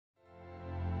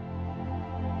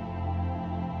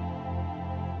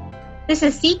This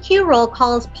is CQ Roll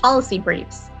Call's Policy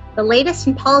Briefs, the latest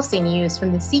in policy news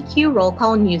from the CQ Roll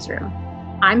Call newsroom.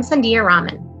 I'm Sandhya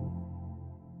Raman.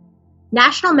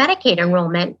 National Medicaid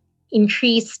enrollment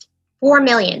increased 4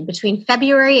 million between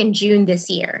February and June this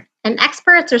year, and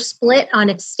experts are split on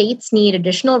if states need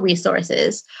additional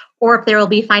resources or if there will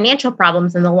be financial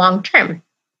problems in the long term.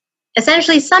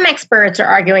 Essentially, some experts are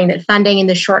arguing that funding in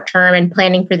the short term and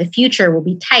planning for the future will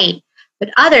be tight, but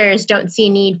others don't see a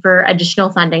need for additional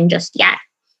funding just yet.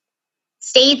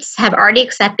 States have already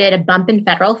accepted a bump in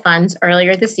federal funds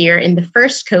earlier this year in the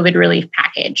first COVID relief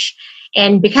package.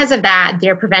 And because of that,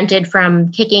 they're prevented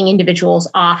from kicking individuals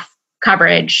off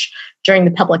coverage during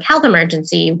the public health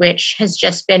emergency, which has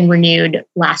just been renewed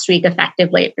last week,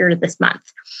 effective later this month.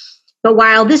 But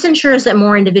while this ensures that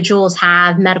more individuals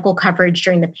have medical coverage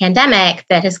during the pandemic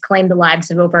that has claimed the lives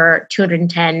of over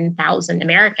 210,000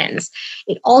 Americans,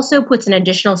 it also puts an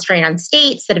additional strain on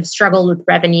states that have struggled with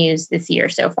revenues this year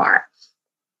so far.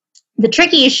 The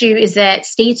tricky issue is that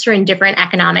states are in different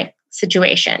economic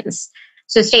situations.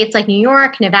 So states like New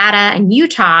York, Nevada, and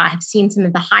Utah have seen some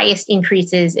of the highest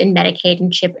increases in Medicaid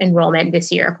and CHIP enrollment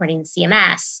this year, according to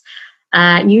CMS.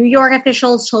 New York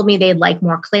officials told me they'd like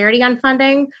more clarity on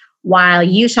funding, while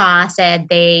Utah said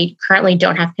they currently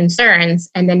don't have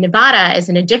concerns. And then Nevada is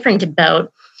in a different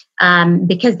boat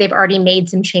because they've already made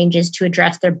some changes to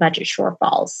address their budget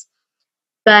shortfalls.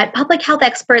 But public health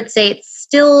experts say it's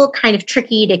still kind of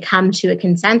tricky to come to a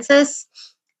consensus.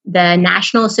 The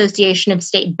National Association of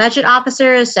State Budget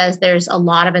Officers says there's a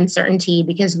lot of uncertainty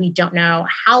because we don't know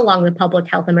how long the public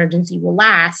health emergency will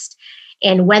last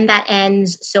and when that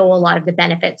ends, so a lot of the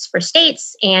benefits for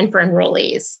states and for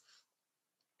enrollees.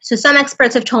 So some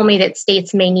experts have told me that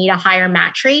states may need a higher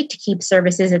match rate to keep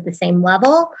services at the same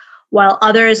level, while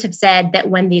others have said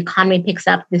that when the economy picks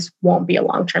up, this won't be a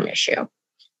long-term issue.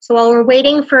 So while we're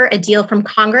waiting for a deal from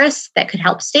Congress that could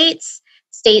help states,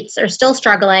 states are still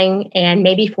struggling and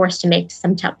may be forced to make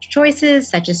some tough choices,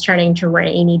 such as turning to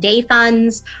rainy day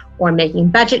funds or making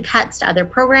budget cuts to other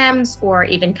programs or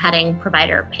even cutting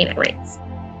provider payment rates.